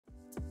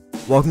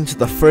Welcome to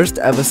the first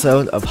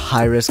episode of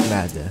High Risk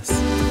Madness.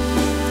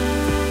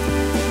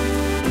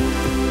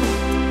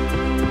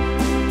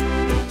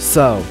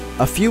 So,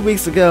 a few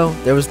weeks ago,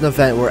 there was an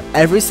event where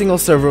every single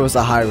server was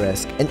a high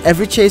risk, and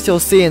every chase you'll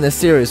see in this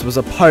series was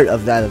a part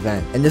of that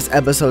event, and this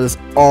episode is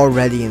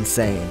already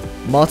insane.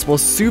 Multiple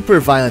super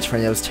violent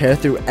tornadoes tear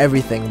through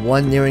everything,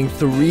 one nearing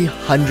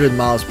 300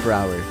 miles per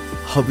hour.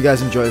 Hope you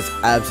guys enjoy this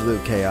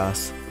absolute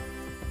chaos.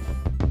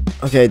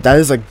 Okay, that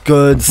is a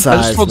good size.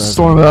 I just pulled the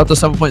storm out the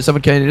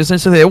 7.7k and you just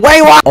instantly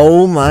wait, what?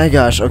 Oh my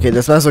gosh, okay,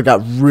 this missile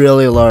got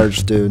really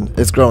large, dude.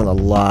 It's growing a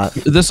lot.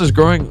 This is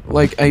growing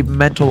like a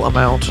mental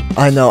amount.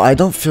 I know, I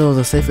don't feel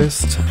the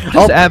safest.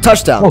 Oh,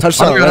 touchdown,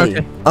 touchdown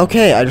already.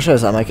 Okay, I just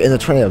realized I'm like in the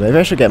tornado. Maybe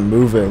I should get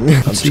moving.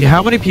 See,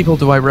 how many people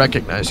do I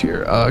recognize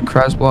here?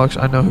 Crash Blocks,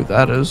 I know who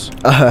that is.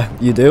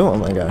 You do? Oh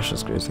my gosh,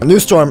 that's crazy. A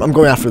new storm, I'm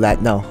going after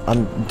that. No,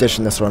 I'm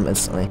ditching this storm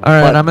instantly.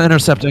 Alright, I'm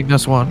intercepting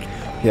this one.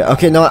 Yeah,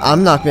 okay, no,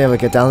 I'm not gonna be able to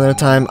get down there in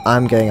time.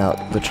 I'm getting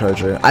out the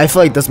charger. I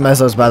feel like this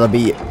missile is about to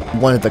be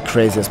one of the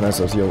craziest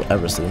missiles you'll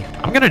ever see.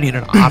 I'm gonna need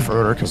an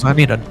off-roader because I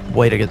need a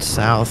way to get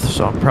south,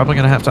 so I'm probably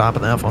gonna have to hop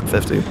in the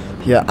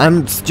F-150. Yeah,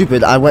 I'm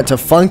stupid. I went to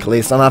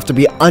Funkly, so I'm gonna have to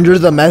be under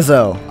the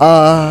mezzo.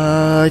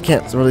 I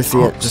can't really see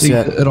it just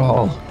yet. At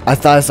all. I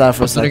thought I saw it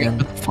for a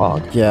second.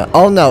 Fog. Yeah.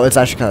 Oh no, it's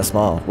actually kind of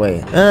small.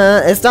 Wait.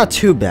 It's not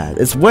too bad.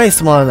 It's way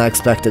smaller than I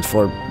expected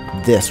for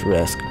this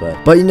risk,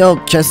 but you know,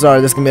 chances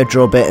are this is gonna be a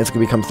drill bit and it's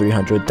gonna become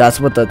 300. That's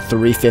what the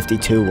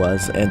 352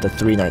 was and the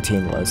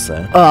 319 was.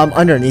 So I'm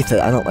underneath it.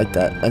 I don't like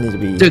that. I need to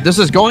be. Dude, this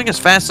is going as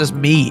fast as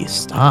me.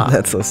 Stop.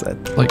 That's so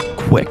sad. Like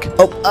quick.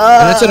 Oh,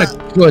 and it's in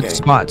a good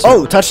spot. So.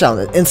 Oh,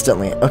 touchdown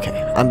instantly.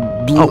 Okay,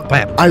 Oh,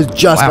 bam. I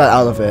just got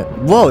out of it.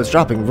 Whoa, it's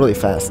dropping really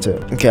fast too.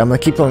 Okay, I'm gonna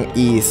keep going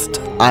east.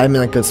 I'm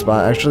in a good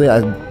spot actually.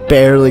 I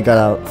barely got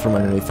out from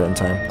underneath it in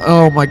time.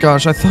 Oh my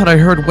gosh, I thought I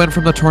heard wind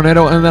from the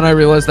tornado, and then I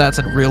realized that's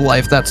in real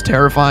life. That's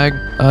terrifying.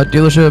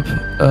 Dealership,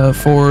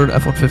 Ford,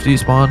 F-150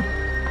 spawn.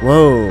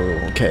 Whoa,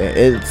 okay,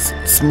 it's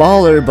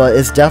smaller, but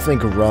it's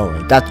definitely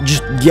growing. That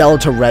just yellow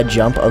to red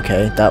jump.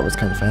 Okay, that was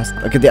kind of fast.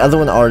 Okay, the other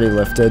one already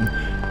lifted.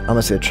 I'm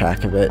gonna see the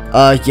track of it.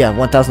 Yeah,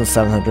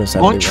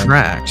 1,771. Long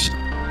tracks.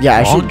 Yeah,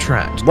 actually, long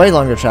tracks. Way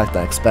longer track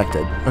than I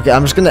expected. Okay,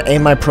 I'm just gonna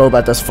aim my probe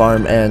at this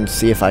farm and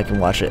see if I can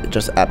watch it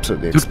just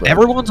absolutely explode. Dude,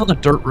 everyone's on the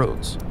dirt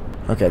roads.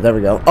 Okay, there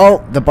we go.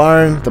 Oh, the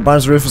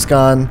barn's roof is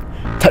gone.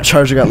 That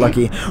charger got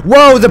lucky.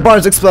 Whoa, the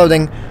barn's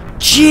exploding.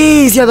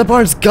 Jeez, yeah, the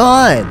barn's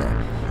gone.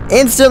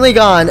 Instantly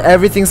gone.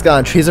 Everything's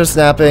gone. Trees are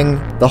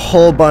snapping. The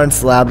whole barn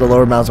slab, the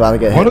lower mound's about to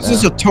get hit. What is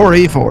this a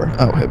Torii for?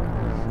 Oh, hit.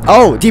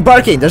 Oh,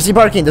 debarking. There's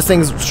debarking. This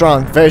thing's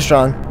strong. Very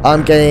strong.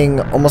 I'm getting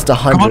almost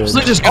 100. I'm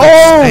honestly just gonna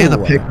stay in the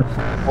pick.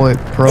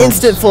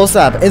 Instant full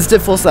slab.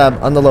 Instant full slab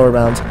on the lower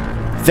mound.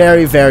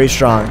 Very, very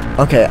strong.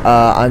 Okay,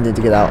 I need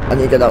to get out. I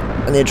need to get out.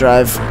 I need to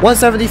drive.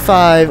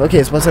 175. Okay,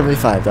 it's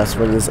 175. That's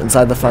what it is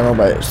inside the funnel,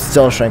 but it's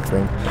still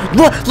strengthening.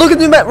 Look at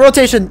new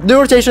rotation. New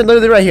rotation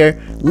literally right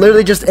here.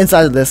 Literally just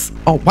inside of this.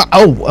 Oh, wow.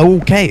 Oh,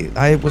 okay.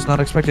 I was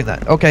not expecting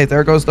that. Okay,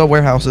 there goes the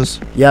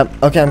warehouses.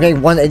 Yep. Okay, I'm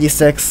getting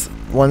 186.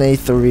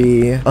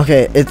 183.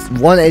 Okay, it's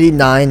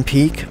 189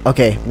 peak.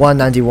 Okay,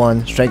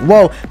 191 strength.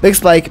 Whoa, big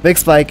spike, big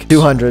spike.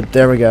 200.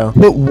 There we go.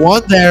 Put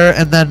one there,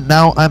 and then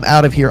now I'm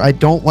out of here. I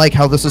don't like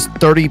how this is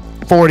 30,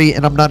 40,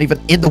 and I'm not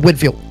even in the wind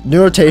field.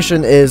 New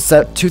rotation is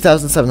set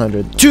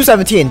 2,700.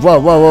 217. Whoa,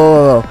 whoa, whoa,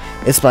 whoa,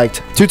 whoa. It spiked.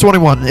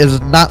 221 is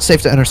not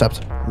safe to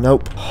intercept.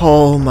 Nope.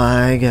 Oh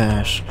my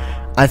gosh.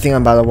 I think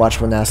I'm about to watch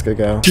Wanaska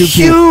go.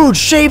 Huge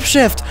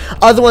shapeshift.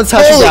 Other one's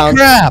touching down.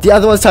 Crap. The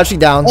other one's touching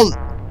down.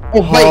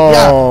 Oh, wait,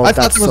 yeah. I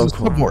thought there was a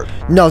scoreboard.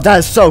 No, that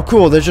is so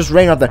cool. There's just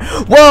rain up there.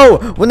 Whoa!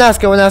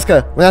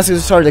 Wanaska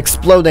just started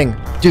exploding.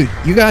 Dude,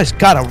 you guys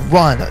gotta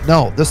run.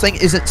 No, this thing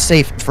isn't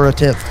safe for a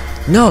TIV.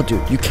 No,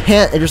 dude, you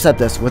can't intercept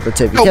this with a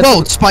TIV.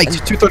 Whoa, it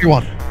spiked.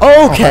 231.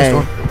 Okay.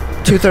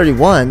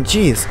 231.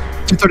 Jeez.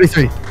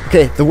 233.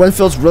 Okay, the wind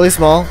field's really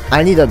small.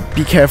 I need to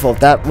be careful.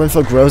 If that wind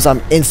field grows,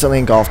 I'm instantly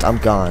engulfed. I'm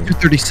gone.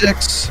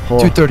 236.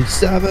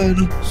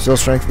 237. Still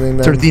strengthening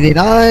them.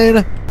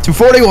 239.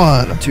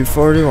 241.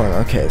 241.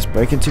 Okay, it's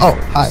breaking 240s. Oh,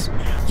 hi.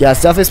 Yeah,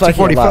 it's definitely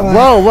spiking a lot.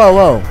 Whoa, whoa,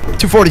 whoa.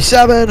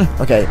 247.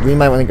 Okay, we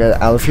might want to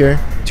get out of here.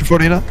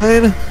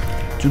 249.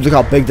 Dude, look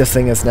how big this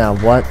thing is now.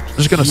 What? I'm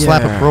just gonna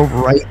slap a probe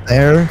right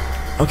there.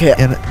 Okay.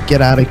 And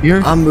get out of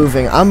here. I'm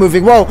moving.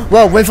 Whoa,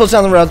 whoa, windfield's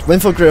down the road.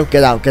 Windfield grew.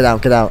 Get out.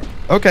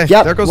 Okay,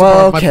 yep. There goes the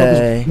barn. My probe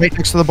is right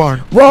next to the barn.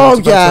 Whoa,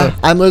 yeah.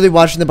 I'm literally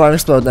watching the barn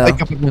explode now. Wake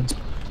up and wins.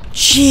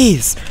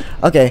 Jeez.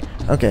 Okay.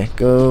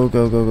 Go.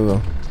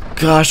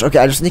 Gosh, okay,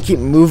 I just need to keep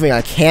moving.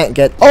 I can't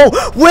get. Oh,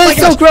 wind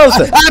so gross.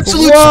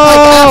 Absolute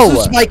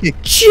spiking.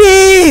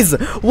 Jeez.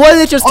 What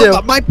did it just do?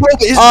 My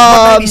probe is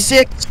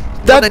 196.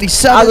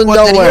 197,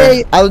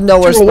 198, out of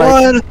nowhere,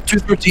 201,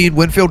 213,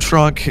 Winfield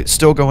shrunk, it's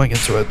still going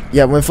into it.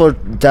 Yeah,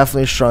 Winfield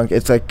definitely shrunk.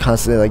 It's like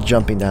constantly like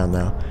jumping down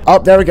now. Oh,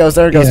 there it goes,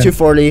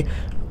 240.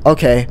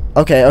 Okay.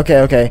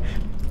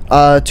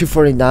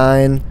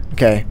 249.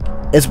 Okay.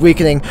 It's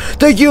weakening.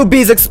 The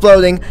UB's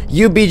exploding.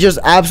 UB just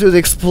absolutely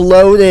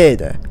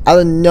exploded. Out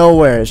of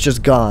nowhere, it's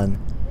just gone.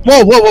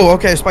 Whoa,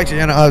 okay, spiked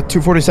again,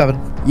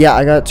 247. Yeah,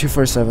 I got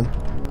 247.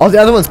 Oh, the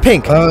other one's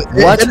pink.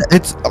 What?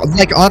 It's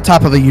like on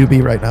top of the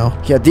UB right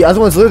now. Yeah, the other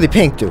one's literally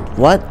pink, dude.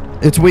 What?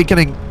 It's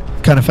weakening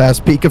kind of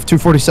fast. Peak of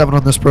 247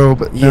 on this probe,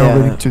 but now Yeah,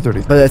 reading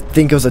 230. but I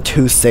think it was a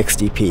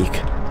 260 peak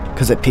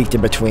because it peaked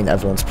in between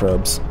everyone's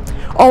probes.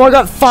 Oh, I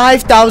got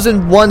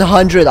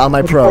 5,100 on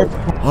my probe.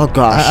 Oh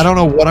gosh. I don't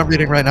know what I'm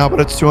reading right now, but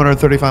it's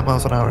 235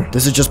 miles an hour.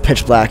 This is just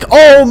pitch black.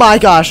 Oh my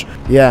gosh.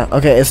 Yeah,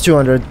 okay, it's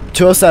 200.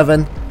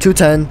 207,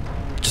 210.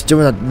 Just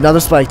doing another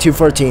spike,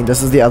 214.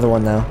 This is the other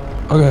one now.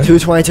 Okay.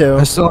 222.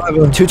 I still have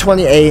a...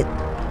 228.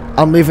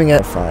 I'm leaving it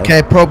at 5.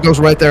 Okay, probe goes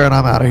right there, and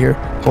I'm out of here.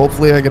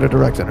 Hopefully, I get a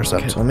direct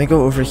intercept. Okay, let me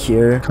go over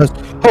here.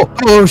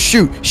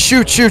 Shoot.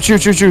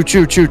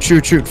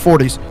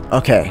 40s.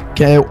 Okay.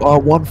 Okay,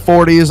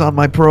 140 is on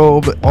my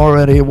probe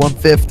already.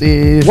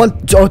 150.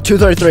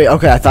 233.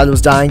 Okay, I thought it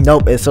was dying.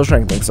 Nope, it's still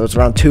strengthening. So it's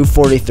around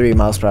 243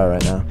 miles per hour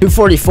right now.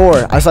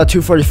 244. I saw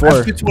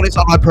 244. 220's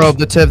on my probe.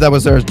 The tip that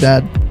was there is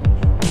dead.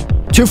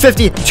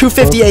 250.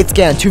 258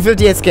 scan.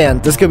 258 scan.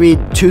 This could be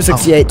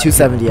 268,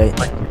 278.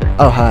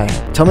 Oh, hi.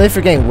 Tell me if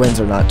you're getting wins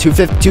or not.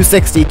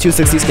 260,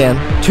 260 scan.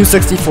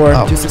 264,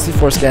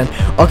 264 scan.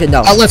 Okay,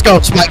 no. Oh, let's go.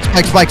 Spike. Oh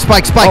my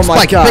Spike.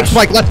 gosh. Big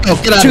spike. Let's go.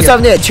 Get out of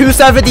here. 278,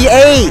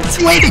 278.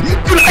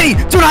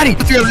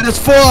 290. That's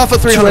 4 off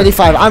of 300.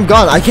 285. I'm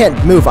gone. I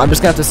can't move. I'm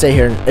just gonna have to stay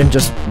here and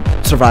just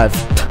survive.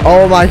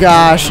 Oh my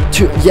gosh.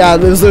 Yeah,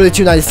 it was literally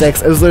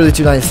 296. It was literally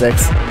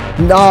 296.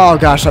 No,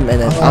 gosh, I'm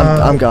in it.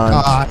 I'm gone.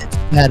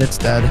 It's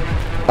dead.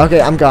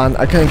 Okay, I'm gone.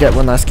 I couldn't get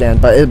one last scan,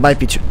 but it might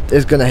be.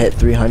 It's gonna hit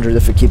 300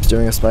 if it keeps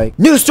doing a spike.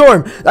 New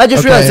storm! I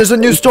just realized there's a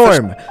new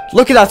storm.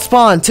 Look at that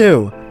spawn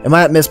too. Am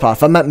I at Mizpah?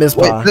 I'm at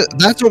Mizpah. Wait,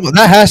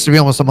 that has to be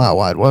almost a mile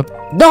wide. What?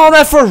 No, I'm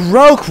at for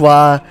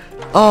Waukesha.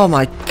 Oh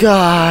my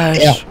gosh.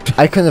 Yeah.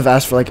 I couldn't have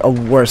asked for like a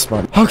worse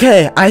one.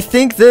 Okay, I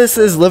think this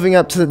is living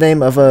up to the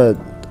name of a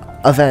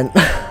event.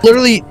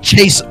 Literally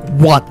chase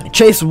 1.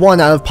 Chase 1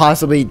 out of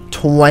possibly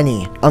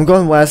 20. I'm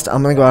going west.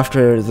 I'm gonna go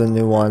after the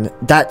new one.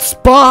 That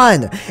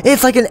spawn!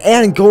 It's like an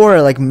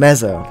Angora, like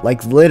mezzo.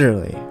 Like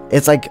literally.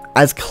 It's like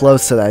as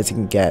close to that as you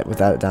can get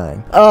without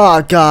dying.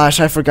 Oh gosh,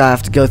 I forgot I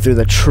have to go through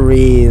the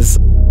trees.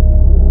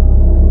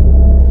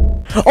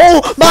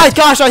 Oh my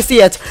gosh, I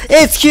see it!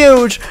 It's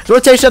huge! The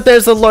rotation up there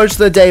is the largest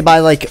of the day by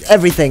like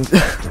everything.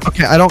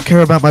 Okay, I don't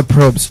care about my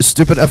probes.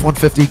 Stupid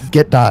F-150,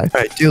 get die.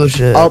 Alright,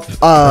 dealership.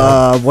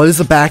 What is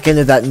the back end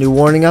of that new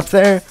warning up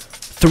there?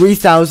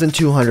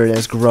 3,200 and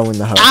it's growing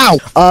the host. Ow!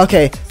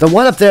 Okay, the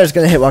one up there is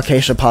gonna hit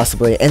Waukesha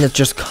possibly, and it's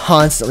just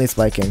constantly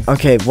spiking.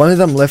 Okay, one of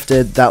them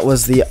lifted. That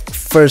was the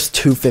first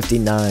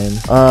 259.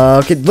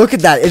 Okay, look at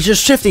that. It's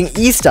just shifting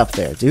east up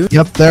there, dude.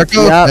 Yep, there it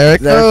goes. Yep, there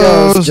it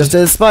goes. Just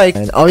did a spike.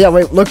 And, oh yeah,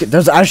 wait, look,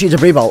 there's actually a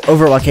debris ball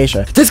over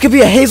Waukesha. This could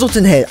be a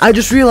Hazelton hit. I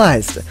just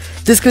realized.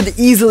 This could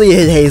easily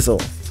hit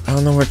Hazel. I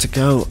don't know where to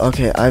go.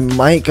 Okay, I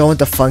might go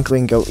into Funkly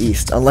and go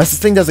east. Unless this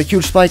thing does a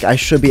huge spike, I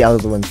should be out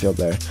of the wind field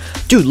there.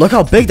 Dude, look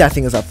how big that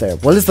thing is up there.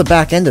 What is the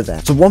back end of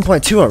that? It's a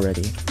 1.2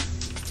 already.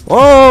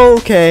 Oh,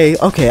 okay.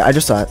 Okay, I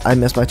just saw it. I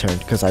missed my turn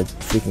because I'm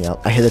freaking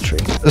out. I hit a tree.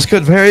 This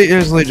could very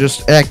easily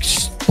just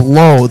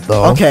explode,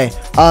 though. Okay,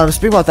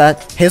 speaking about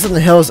that, Hazelton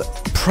Hills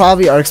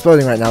probably are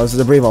exploding right now. There's a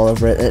debris ball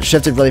over it, and it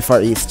shifted really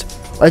far east.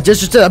 It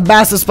just did a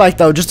massive spike,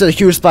 though. Just did a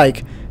huge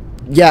spike.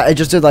 Yeah, it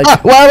just did like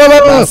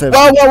Whoa! So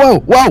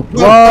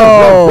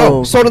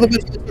to the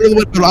wind.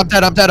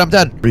 I'm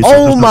dead.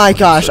 Oh my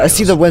gosh, I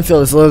see the wind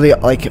field is literally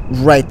like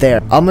right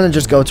there. I'm gonna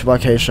just go to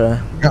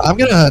Waukesha. I'm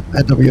gonna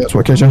NWS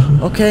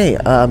Waukesha. Okay,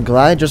 I'm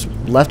glad I just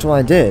left when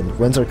I did.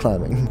 Winds are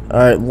climbing.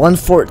 Alright,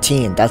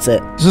 114, that's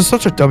it. This is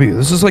such a W.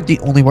 This is like the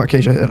only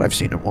Waukesha that I've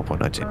seen in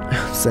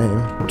 1.19. Same.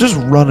 I'm just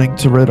running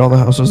to raid all the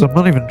houses. I'm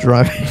not even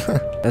driving.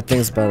 That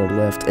thing's about to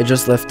lift. It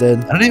just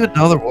lifted. I didn't even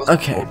know there was a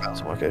 4 miles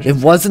in Waukesha. It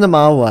wasn't a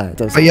mile wide.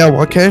 But yeah,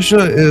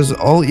 Waukesha is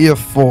all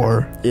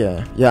EF4.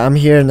 Yeah, I'm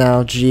here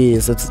now.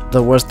 Jeez, it's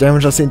the worst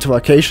damage I've seen to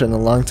Waukesha in a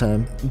long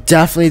time.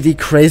 Definitely the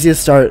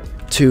craziest start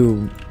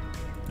to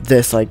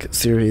this like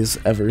series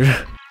ever.